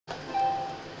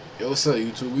Yo, what's up,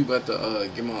 YouTube? We about to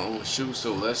get my own shoe,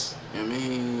 so let's, you know what I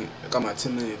mean? I got my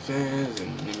 10 million fans,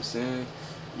 and you know what I'm saying?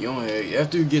 You don't have,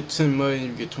 after you get 10 million,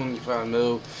 you get 25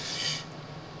 mil,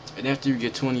 and after you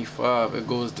get 25, it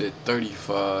goes to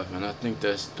 35, and I think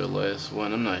that's the last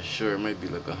one. I'm not sure, it might be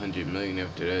like 100 million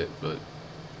after that, but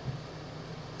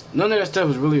none of that stuff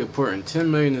is really important.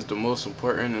 10 million is the most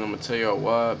important, and I'm gonna tell y'all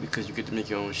why. Because you get to make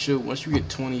your own shoe. Once you get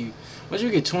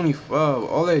 25,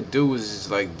 all that do is just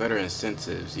like better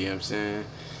incentives. You know what I'm saying?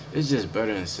 It's just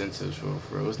better incentives for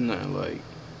real. It's nothing like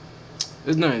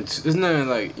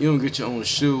like you don't get your own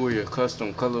shoe or your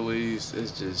custom colorways.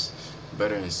 It's just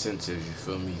better incentives. You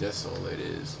feel me? That's all it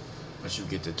is. Once you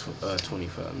get to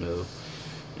 25 mil, you know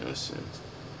what I'm saying?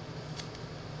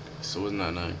 So it's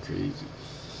not nothing crazy.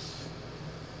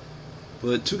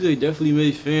 But 2K definitely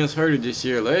made fans harder this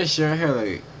year. Last year I had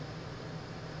like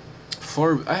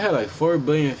 4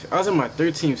 billion. I was in my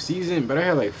 13th season, but I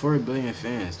had like 4 billion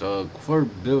fans, dog. 4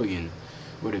 billion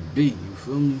with a B. You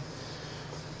feel me?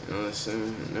 You know what I'm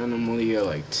saying? Now I'm only at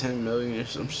like 10 million or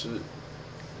some shit.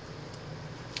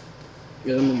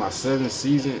 Yeah, I'm in my 7th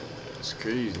season. It's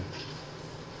crazy.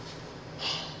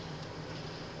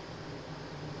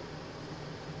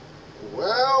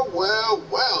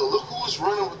 Well, look who's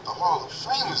running with the Hall of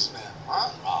Famers now,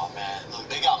 huh? Oh, man, look,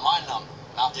 they got my number,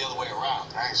 not the other way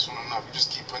around. I ain't soon enough. You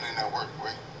just keep putting in that work,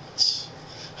 boy.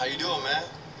 How you doing, man?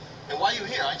 And why you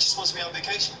here? Aren't you supposed to be on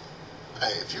vacation?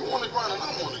 Hey, if you want to grind, then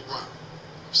I'm on the grind.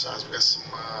 Besides, we got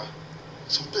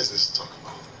some business to talk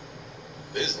about.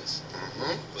 Business?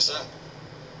 Mm-hmm. What's up?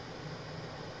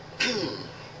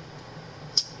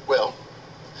 Well,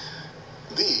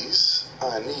 these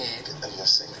I need in your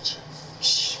signature.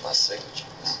 Shh, my signature.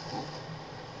 Mm-hmm.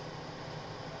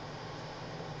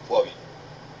 Whoa,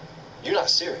 you're not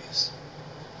serious.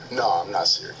 No, I'm not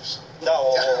serious.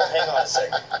 No, hang on a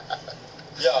second.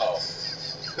 Yo,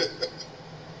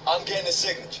 I'm getting a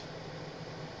signature.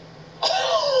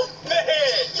 Oh, man,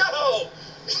 yo,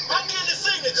 I'm getting a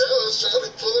signature. Yo, I was trying to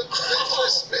pull up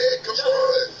Pinterest, man. Come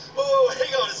on. Oh,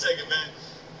 hang on a second, man.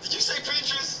 Did you say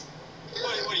Pinterest?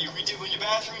 Yeah. What are you redoing your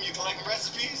bathroom? You collecting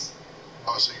recipes?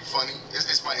 Oh, so you funny?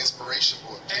 It's my inspiration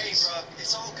board. Hey, bro,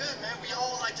 it's all good, man. We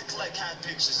all like to collect cat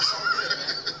pictures. It's all good,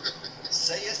 man.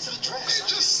 Say yes to the dress.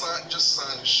 Man, just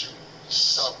sign the shoe.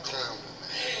 Stop clowning,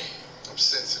 man. I'm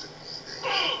sensitive these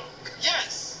days.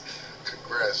 Yes.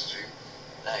 Congrats, G.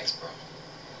 Thanks, bro.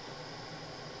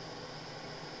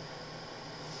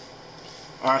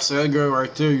 Alright, so that girl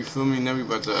right there, you feel me? Now we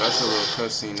about to, that's a little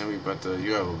cutscene. Now we about to,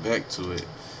 you have a back to it.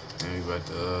 And we about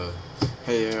to,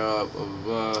 hey, blah, blah,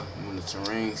 blah.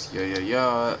 Monitoring,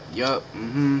 yup,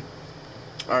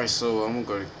 Alright, so I'm gonna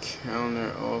go to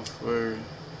counter offer.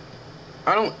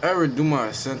 I don't ever do my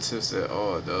incentives at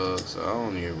all, dog. So I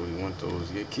don't even really want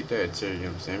those. Yeah, keep that tier, you know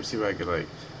what I'm saying? Let me see if I can,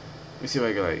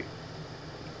 like,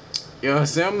 you know what I'm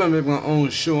saying? I'm gonna make my own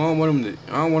shoe. I don't want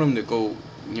them to go, you know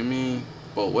what I mean?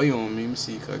 But wait on me. Let me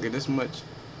see. Can I get this much?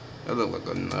 That look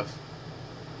like enough.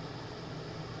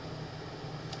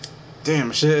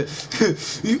 Damn shit.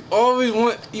 you always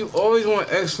want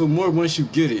X for more once you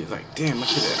get it. Like damn, I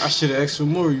should have X for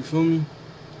more. You feel me?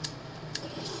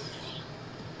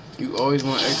 You always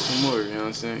want X for more. You know what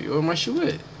I'm saying? Where my shoe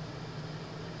at?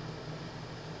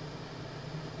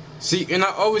 See, and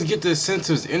I always get the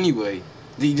incentives anyway.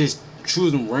 They just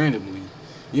choose them randomly.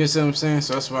 You know what I'm saying?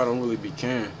 So that's why I don't really be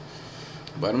caring.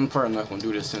 But I'm probably not gonna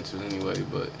do the incentives anyway.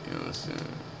 But you know what I'm saying?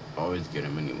 I always get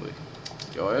them anyway.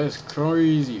 Yo, that's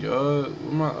crazy, dog.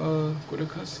 Where the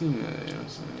cutscene at? You know what I'm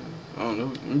saying? I don't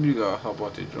know. Maybe you gotta hop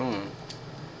out the drawing.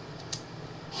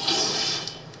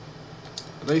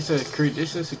 They said create.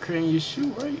 This is creating your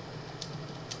shoe, right?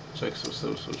 Check some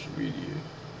social media.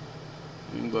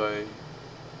 Anybody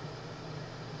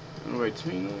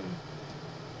tweeting on?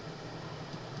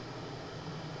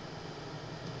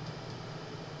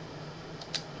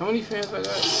 How many fans I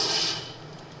got?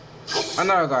 I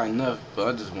know I got enough, but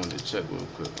I just wanted to check real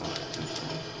quick.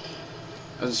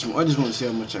 I just want to see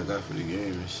how much I got for the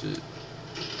game and shit.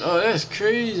 Oh, that's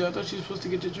crazy. I thought you were supposed to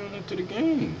get the joint into the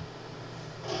game.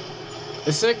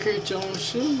 It said create your own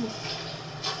shoe.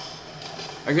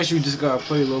 I guess you just gotta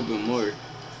play a little bit more.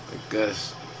 I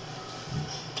guess.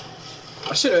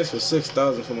 I should ask for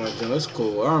 6,000 for my joint. That's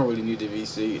cool. I don't really need the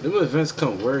VC. Them events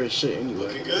come weird as shit anyway.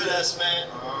 Looking good, S-man.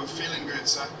 Feeling good,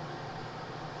 son.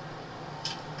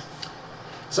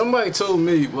 Somebody told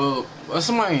me, well,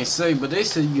 somebody ain't say, but they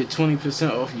said you get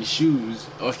 20% off your shoes,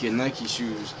 off your Nike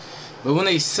shoes. But when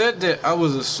they said that, I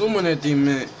was assuming that they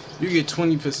meant you get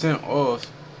 20% off,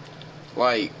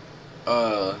 like,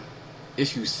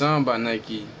 if you signed by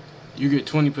Nike, you get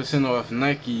 20% off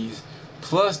Nikes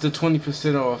plus the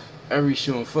 20% off every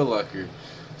shoe in Foot Locker.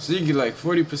 So you get like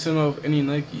 40% off any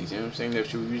Nikes, you know what I'm saying,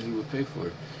 that you usually would pay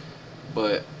for.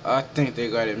 But I think they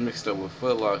got it mixed up with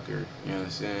Foot Locker, you know what I'm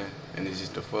saying? And it's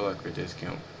just a Foot Locker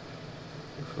discount.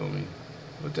 You feel me?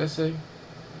 What that say?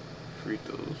 Free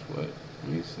throws, what?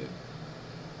 Let me see.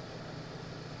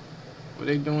 What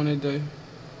they doing today?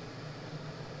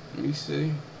 Let me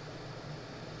see.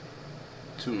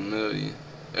 2 million.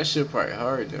 That shit probably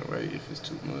hard then, right? If it's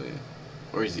 2 million.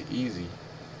 Or is it easy?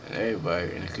 And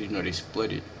everybody, and because you know they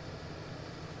split it.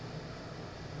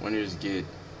 Winners get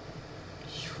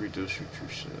free throw shoot your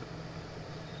shot.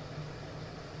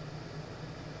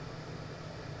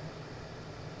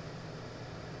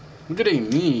 What do they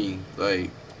mean?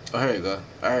 Like, oh, here you go.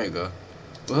 There you go.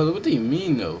 Well, what do they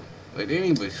mean though? Like, they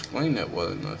didn't even explain that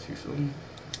well enough. You feel me?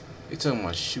 They talking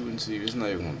about shooting till you. It's not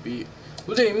even gonna be.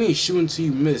 What they mean shooting till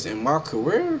you miss in my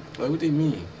career? Like, what they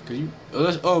mean? Cause you.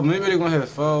 Oh, maybe they're gonna have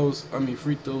fouls. I mean,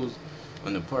 free throws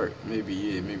on the park. Maybe,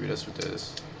 yeah. Maybe that's what that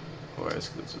is. Alright, let's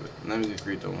go to it. Let me get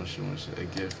free throw on shooting shit. A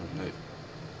gift from Nick.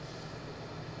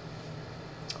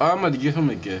 Oh, I'm about to give him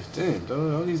a gift. Damn,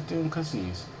 dog. All these damn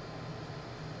cutscenes.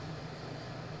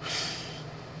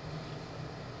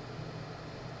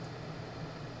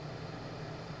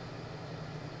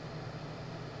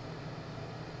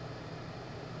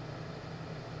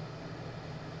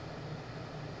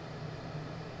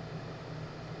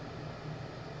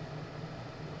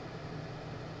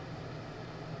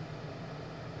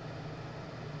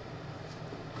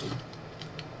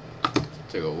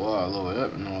 Take a while, load it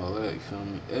up and all that, you feel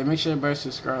me? Hey, make sure everybody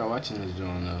subscribe watching this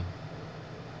joint though.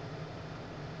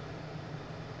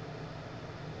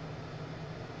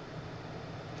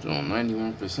 Doing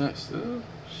 91% still?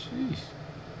 Sheesh.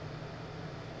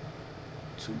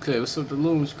 2K, what's up with the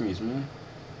loading screens, man?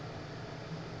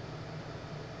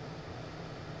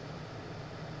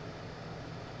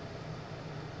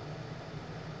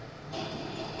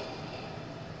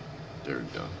 There we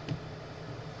go.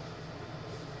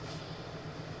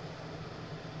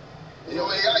 Yo,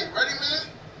 AI, you ready, man?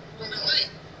 You're gonna be late.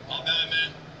 My bad,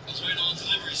 man. I was waiting on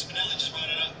delivery. Spinelli just brought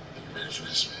it up. You ready for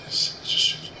this, man? This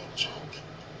shit's no joke.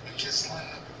 The kids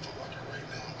lining up at Foot Locker right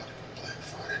now. I'm about to go Black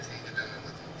Friday. If you can get down there,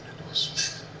 let them open the doors.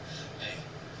 Hey,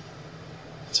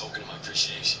 a token of my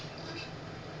appreciation.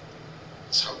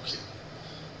 Token?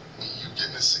 You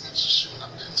getting a signature shoe and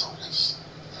I'm getting tokens?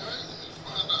 Alright, let me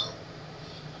find out.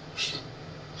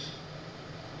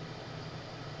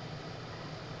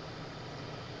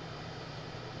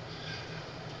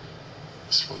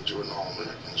 It's for Jordan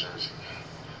All-American jersey.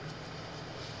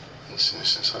 Ain't seen it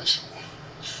since high school.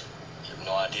 You have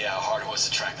no idea how hard it was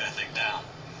to track that thing down.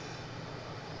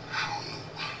 I don't know.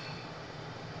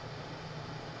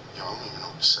 Yo, I don't even know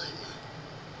what to say, man.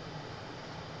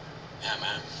 Yeah,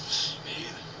 man. Me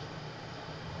either.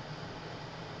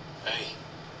 Hey.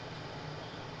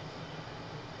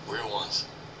 Real ones.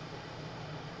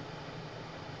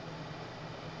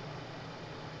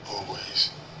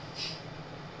 Always.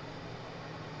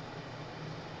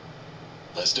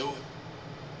 Let's do it.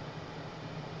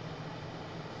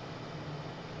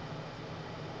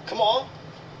 Come on.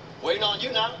 Waiting on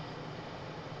you now.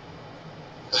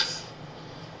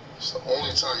 It's the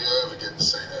only time you ever get to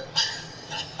say that.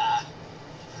 I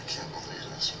can't believe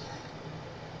this, man.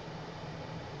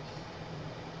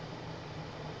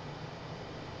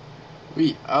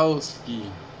 We out ski.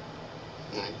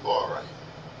 You alright.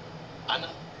 I know.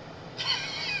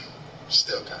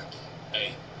 Still cocky.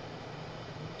 Hey.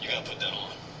 You gotta put that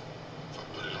on. If I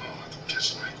put it on, I have to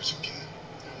catch the language again.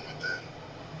 I don't want that.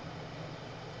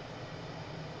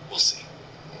 We'll see.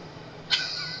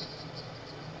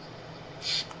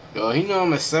 Yo, he know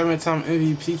I'm a 7-time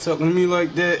MVP talking to me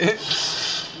like that.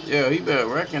 Yo, he better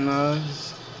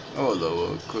recognize. Hold on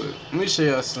real quick. Let me show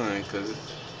y'all something, cause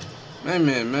man,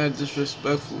 mad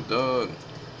disrespectful, dog.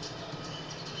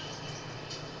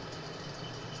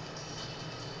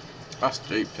 I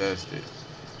straight passed it.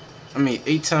 I mean,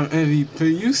 8-time MVP.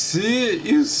 You see it?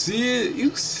 You see it?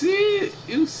 You see it?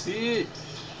 You see it?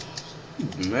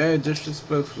 You mad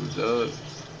disrespectful, dog.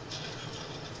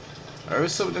 Alright,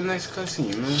 what's up with the next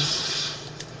cutscene, man?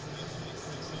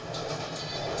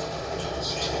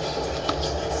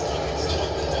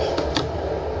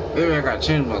 Maybe I gotta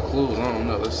change my clothes. I don't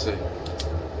know. Let's see.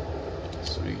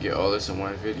 So we get all this in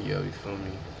one video. You feel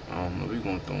me? I don't know. We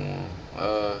going through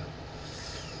one.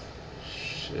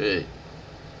 Shit.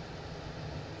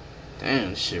 Damn,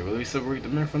 this shit really separate the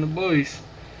men from the boys.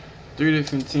 3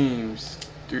 different teams,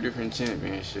 3 different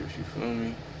championships. You feel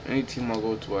me? Any team I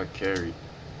go to, I carry.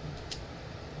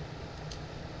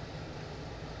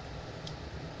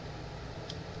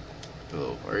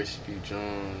 Little RCP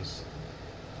Jones.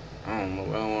 I don't know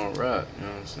what I want to rock. You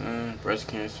know what I'm saying? Breast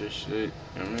cancer shit.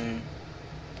 You know what I mean?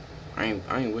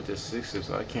 I ain't with the 6s,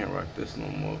 so I can't rock this no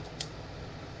more.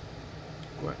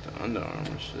 Go back to Under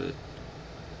Armour shit.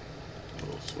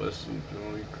 Little sweatsuit,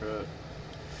 jewelry crap.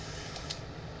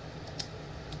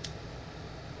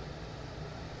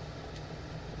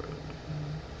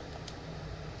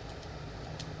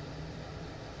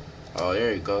 Oh,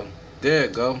 there you go. There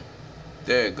you go.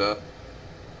 There you go.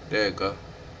 There you go.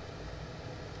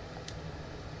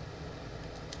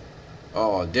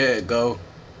 Oh, there you go.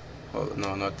 Oh,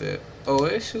 no, not that. Oh,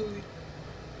 actually,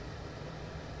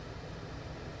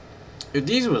 if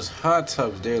these was hot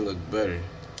tops, they look better.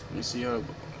 Let me see how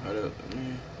that.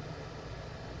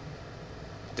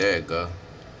 There you go.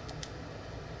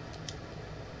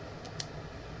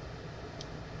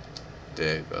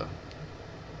 There you go.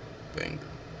 Bingo.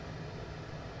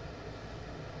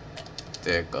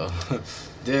 There you go.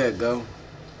 There you go.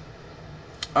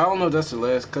 I don't know if that's the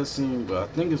last cutscene, but I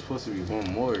think it's supposed to be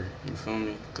one more. You feel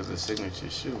me? Because the signature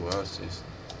shoe. Watch this.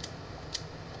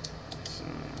 So,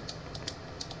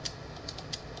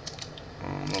 I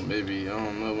don't know. Maybe I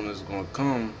don't know when it's gonna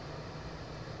come.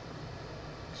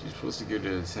 She's supposed to get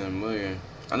her to 10 million.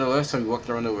 I know last time we walked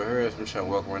around over here. I'm trying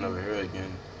to walk around over here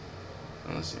again.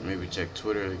 Let's see. Maybe check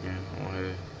Twitter again on here.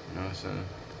 You know what I'm saying?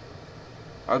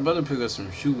 I was about to pick up some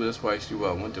shoes, but that's why actually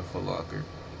I went to Foot Locker.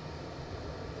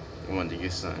 I wanted to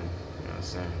get something. You know what I'm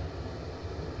saying?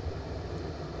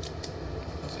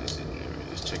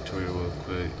 Let's check Twitter real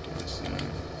quick. You know what I'm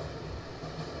saying?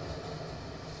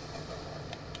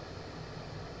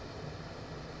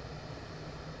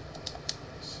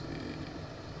 Let's see.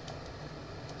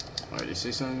 Alright, they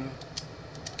say something?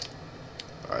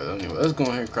 Alright, anyway, let's go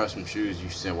ahead and cross some shoes. You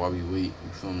said while we wait.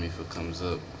 You feel me? If it comes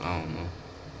up, I don't know.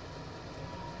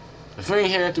 If we ain't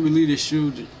here after we leave the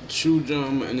shoe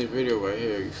jump in the video right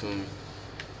here, you feel me?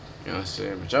 You know what I'm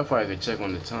saying? But y'all probably could check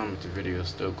on the time if the video's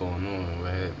still going on.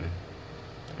 What happened?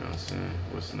 You know what I'm saying?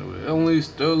 What's new? Only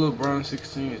still LeBron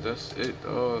 16s. That's it,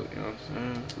 dog. You know what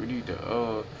I'm saying? We need to,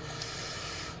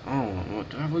 I don't know.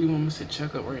 Do I really want to miss a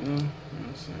checkup right now? You know what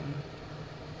I'm saying?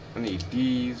 I need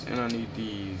these, and I need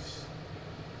these.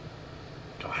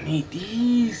 Do I need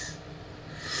these?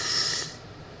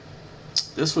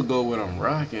 This will go with what I'm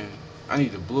rocking. I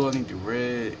need the blue, I need the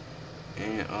red,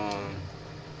 and,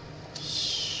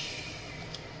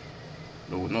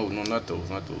 no, not those.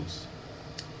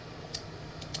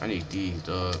 I need these,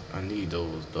 dog. I need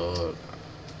those, dog.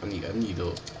 I need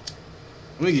those.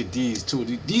 Let me get these too.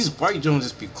 These white Jones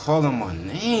just be calling my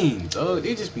name, dog.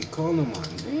 They just be calling my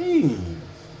name.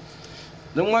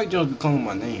 Them white Jones be calling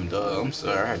my name, dog. I'm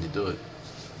sorry, I had to do it.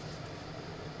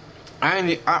 And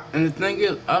the thing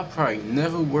is, I'll probably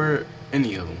never wear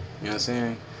any of them. You know what I'm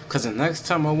saying? Cause the next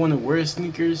time I want to wear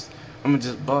sneakers, I'm gonna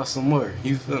just buy some more.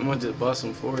 You feel me? I'm gonna just buy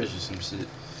some Forest or some shit. You know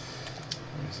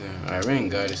what I'm saying? Alright, we ain't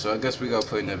got it, so I guess we gotta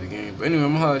play another game. But anyway,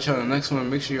 I'm gonna holler at y'all on the next one.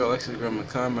 Make sure y'all like, subscribe, and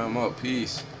comment. I'm out.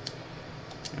 Peace.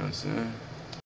 You know what I'm saying?